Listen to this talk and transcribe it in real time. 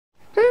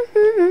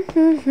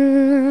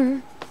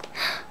Oh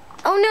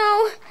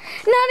no,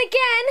 not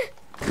again!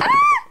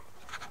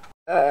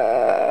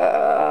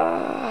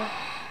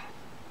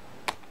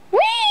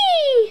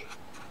 Whee!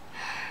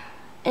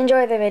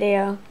 Enjoy the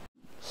video.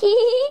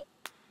 Hee.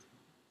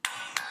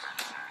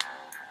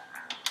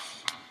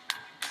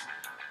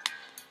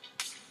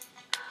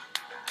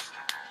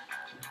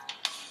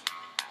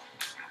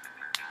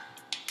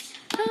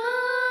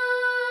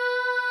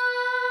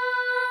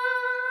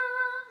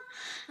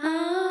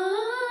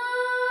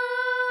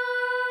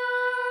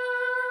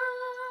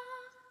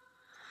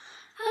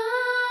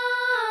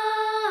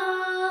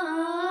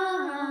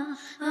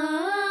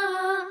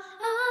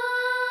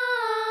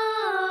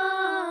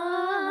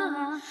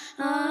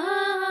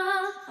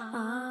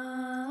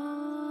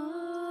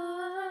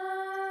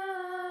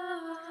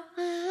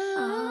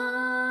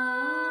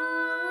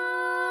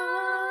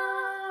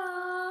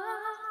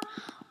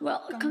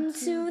 Welcome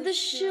to the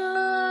show.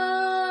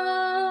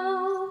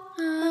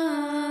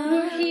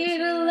 We're here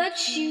to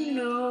let you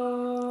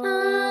know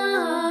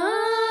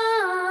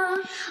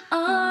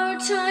our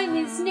time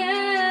is now.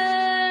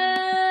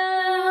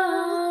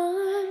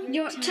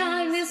 Your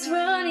time is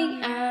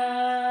running out.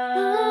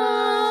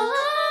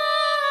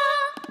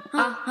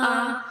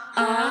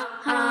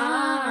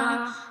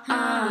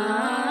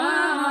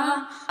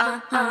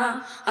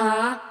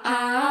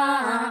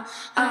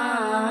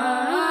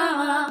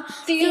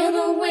 Feel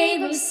the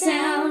wave of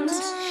sound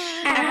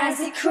as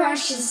it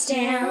crashes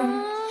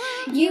down.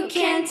 You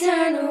can't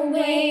turn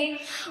away,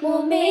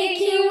 we'll make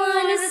you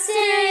wanna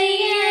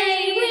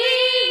stay. We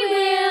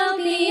will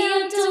be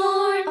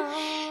adored.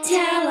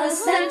 Tell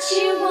us that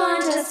you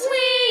want us,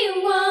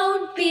 we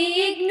won't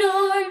be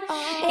ignored.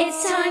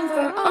 It's time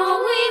for all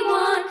we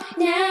want,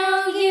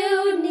 now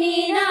you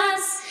need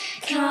us.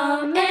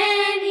 Come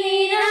and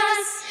heed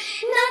us,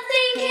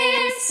 nothing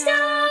can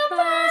stop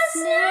us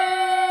now.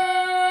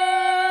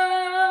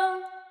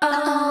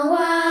 Oh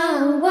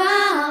wow,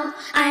 wow,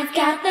 I've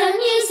got the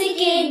music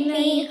in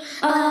me.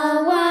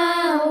 Oh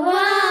wow,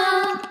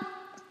 wow.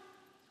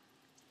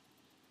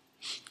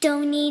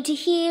 Don't need to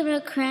hear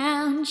a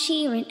crowd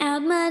cheering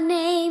out my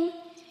name.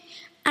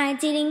 I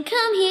didn't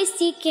come here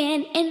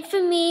seeking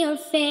infamy or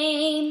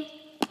fame.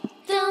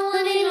 The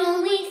one and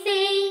only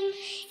thing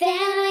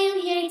that I am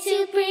here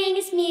to bring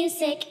is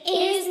music,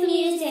 is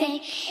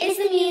music, is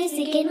the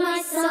music in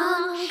my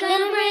song.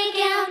 Gonna break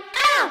out,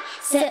 ow,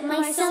 set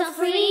myself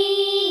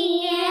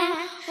free,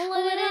 yeah.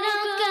 Let it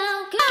all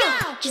go,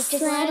 go, just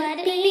let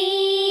it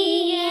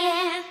be,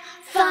 yeah.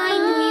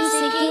 Find the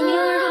music in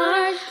your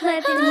heart,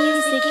 let the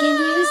music in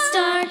you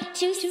start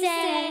to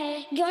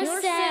set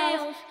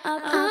yourself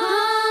apart.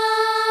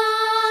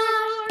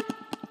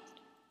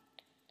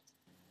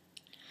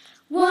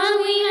 What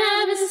we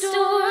have in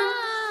store,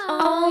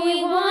 all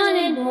we want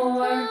and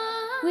more.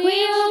 We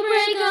will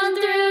break on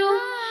through.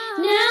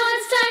 Now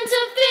it's time to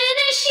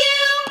finish you.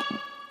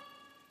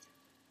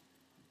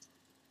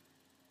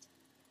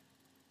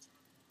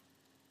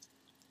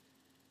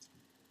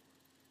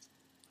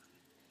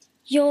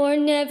 You're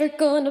never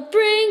gonna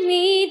bring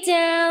me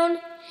down.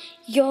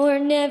 You're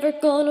never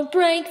gonna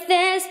break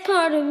this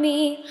part of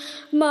me.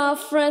 My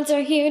friends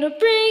are here to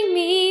bring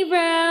me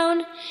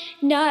round.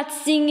 Not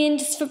singing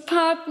just for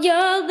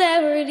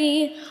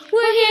popularity.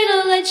 We're here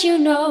to let you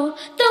know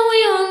that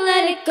we won't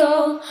let it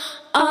go.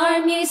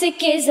 Our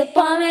music is a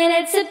bomb and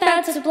it's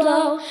about to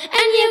blow.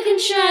 And you can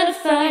try to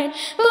fight,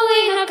 but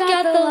we have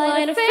got the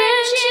light of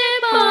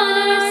friendship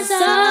on our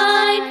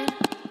side.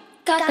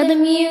 Got the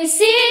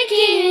music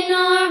in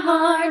our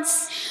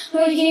hearts.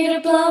 We're here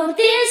to blow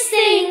this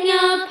thing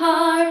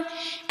apart.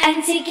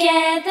 And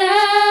together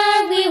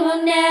we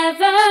will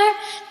never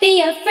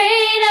be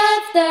afraid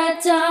of the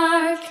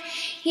dark.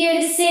 Here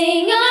to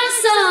sing our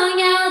song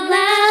out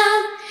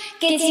loud,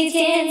 get you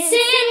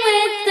dancing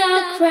with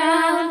the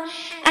crowd.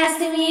 As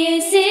the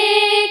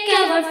music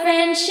of our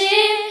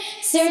friendship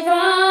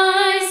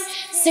survives,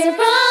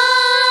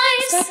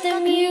 survives. Got the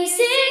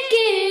music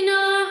in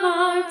our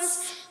hearts.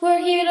 We're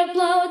here to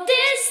blow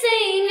this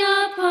thing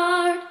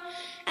apart.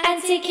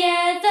 And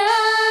together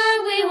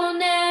we will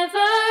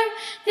never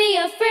be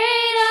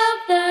afraid of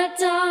the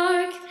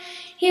dark.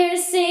 Here to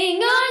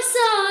sing our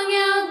song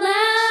out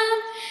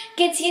loud,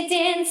 gets you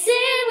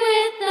dancing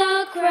with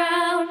the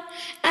crowd.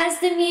 As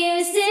the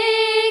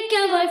music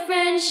of our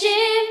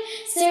friendship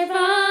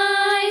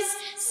survives,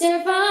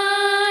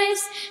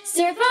 survives,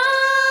 survives.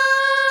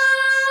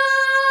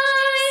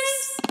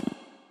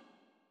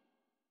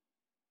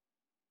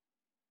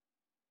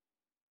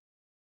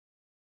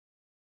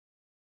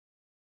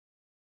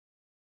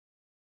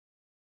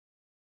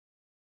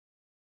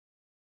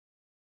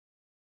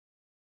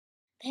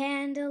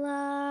 Panda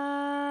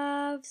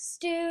Love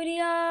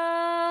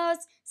Studios.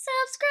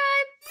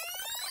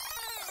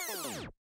 Subscribe!